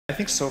I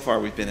think so far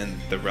we've been in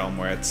the realm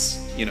where it's,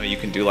 you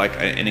can do like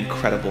an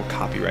incredible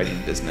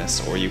copywriting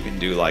business, or you can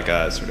do like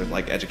a sort of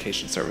like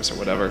education service or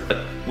whatever. But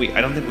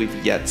I don't think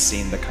we've yet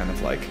seen the kind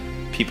of like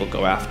people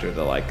go after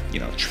the like,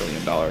 $1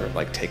 trillion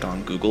like take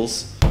on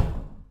Googles.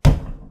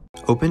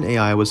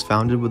 OpenAI was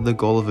founded with the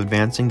goal of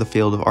advancing the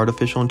field of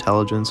artificial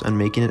intelligence and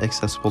making it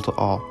accessible to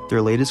all.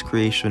 Their latest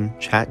creation,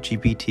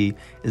 ChatGPT,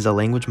 is a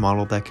language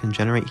model that can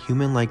generate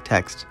human-like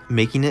text,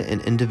 making it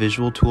an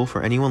individual tool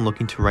for anyone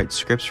looking to write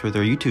scripts for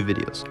their YouTube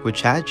videos. With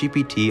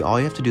ChatGPT, all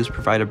you have to do is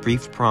provide a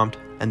brief prompt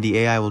and the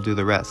AI will do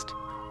the rest.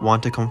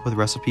 Want to come up with a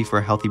recipe for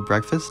a healthy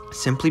breakfast?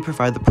 Simply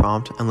provide the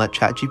prompt and let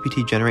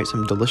ChatGPT generate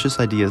some delicious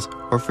ideas,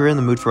 or if you're in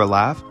the mood for a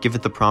laugh, give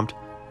it the prompt,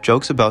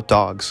 "Jokes about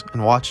dogs,"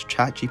 and watch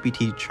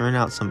ChatGPT churn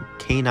out some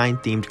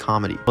canine-themed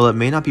comedy. While it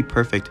may not be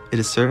perfect, it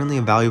is certainly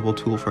a valuable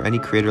tool for any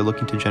creator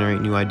looking to generate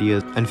new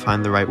ideas and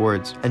find the right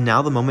words. And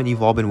now the moment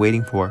you've all been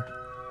waiting for,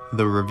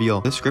 the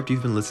reveal. This script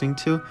you've been listening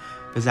to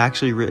is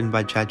actually written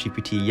by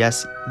ChatGPT.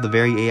 Yes, the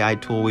very AI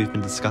tool we've been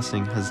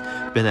discussing has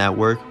been at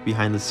work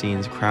behind the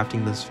scenes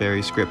crafting this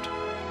very script.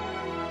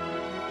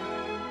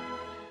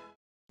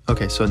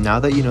 Okay, so now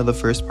that you know the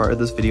first part of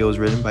this video was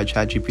written by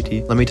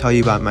ChatGPT, let me tell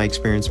you about my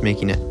experience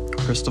making it.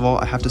 First of all,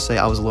 I have to say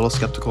I was a little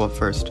skeptical at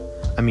first.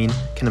 I mean,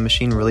 can a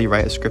machine really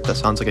write a script that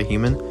sounds like a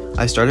human?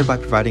 I started by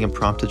providing a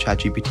prompt to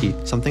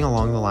ChatGPT, something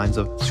along the lines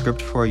of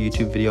 "script for a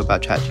YouTube video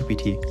about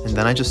ChatGPT," and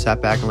then I just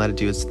sat back and let it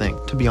do its thing.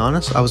 To be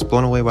honest, I was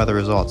blown away by the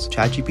results.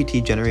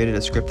 ChatGPT generated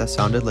a script that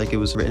sounded like it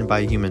was written by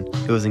a human.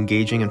 It was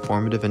engaging,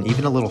 informative, and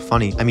even a little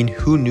funny. I mean,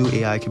 who knew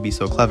AI could be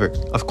so clever?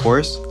 Of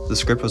course, the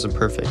script wasn't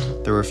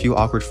perfect. There were a few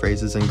awkward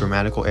phrases and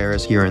grammatical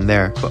errors here and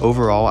there, but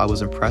overall, I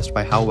was impressed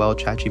by how well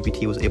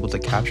ChatGPT was able to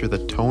capture the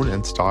tone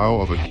and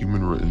style of a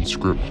human-written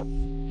script.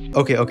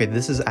 Okay,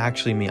 this is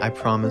actually me, I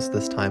promise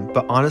this time.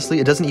 But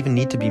honestly, it doesn't even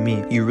need to be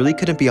me. You really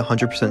couldn't be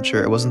 100%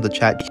 sure it wasn't the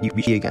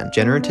ChatGPT again.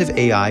 Generative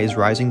AI is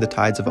rising the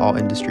tides of all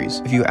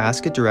industries. If you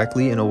ask it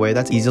directly in a way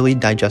that's easily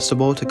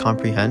digestible to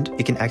comprehend,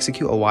 it can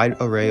execute a wide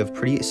array of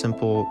pretty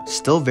simple,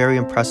 still very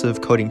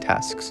impressive coding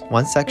tasks.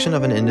 One section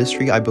of an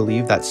industry I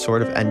believe that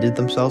sort of ended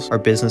themselves are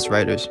business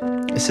writers.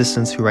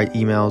 Assistants who write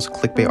emails,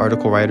 clickbait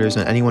article writers,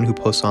 and anyone who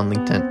posts on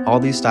LinkedIn. All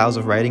these styles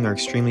of writing are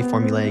extremely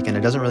formulaic, and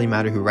it doesn't really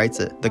matter who writes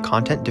it. The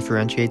content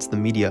differentiates the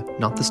media,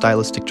 not the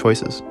stylistic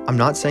choices. I'm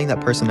not saying that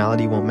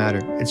personality won't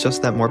matter, it's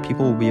just that more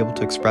people will be able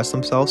to express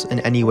themselves in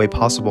any way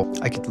possible.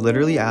 I could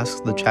literally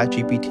ask the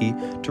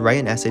ChatGPT to write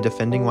an essay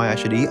defending why I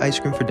should eat ice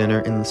cream for dinner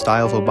in the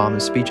style of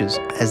Obama's speeches.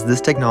 As this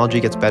technology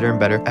gets better and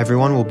better,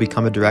 everyone will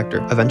become a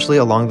director. Eventually,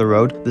 along the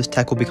road, this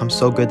tech will become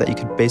so good that you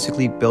could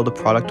basically build a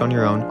product on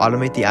your own,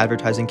 automate the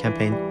advertising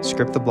campaign,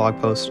 script the blog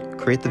post,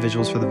 create the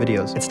visuals for the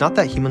videos. It's not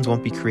that humans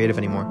won't be creative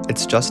anymore.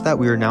 It's just that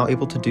we are now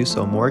able to do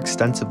so more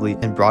extensively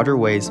in broader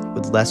ways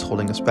with less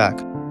holding us back.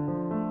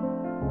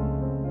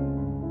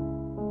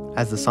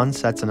 As the sun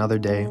sets another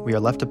day, we are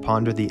left to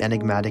ponder the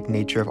enigmatic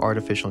nature of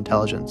artificial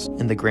intelligence.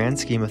 In the grand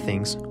scheme of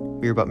things,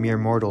 we are but mere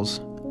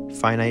mortals,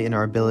 finite in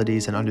our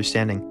abilities and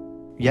understanding.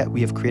 Yet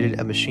we have created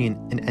a machine,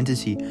 an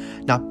entity,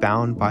 not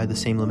bound by the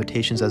same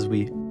limitations as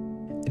we.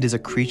 It is a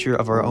creature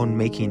of our own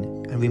making,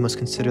 and we must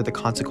consider the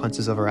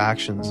consequences of our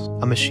actions.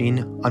 A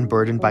machine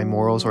unburdened by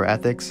morals or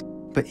ethics.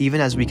 But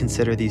even as we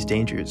consider these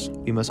dangers,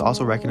 we must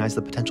also recognize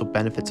the potential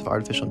benefits of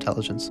artificial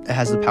intelligence. It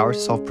has the power to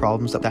solve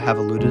problems that have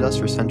eluded us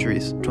for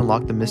centuries, to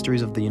unlock the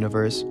mysteries of the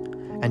universe,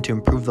 and to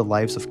improve the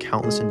lives of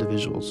countless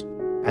individuals.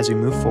 As we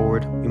move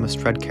forward, we must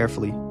tread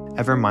carefully,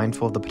 ever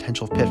mindful of the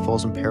potential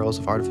pitfalls and perils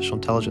of artificial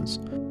intelligence.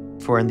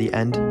 For in the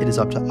end, it is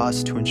up to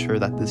us to ensure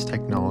that this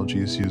technology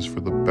is used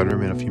for the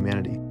betterment of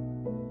humanity.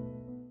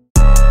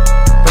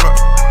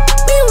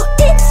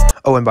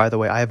 Oh, and by the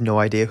way, I have no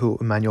idea who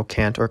Immanuel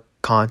Kant or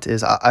Kant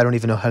is. I don't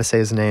even know how to say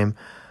his name.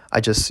 I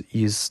just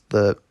use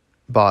the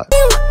bot.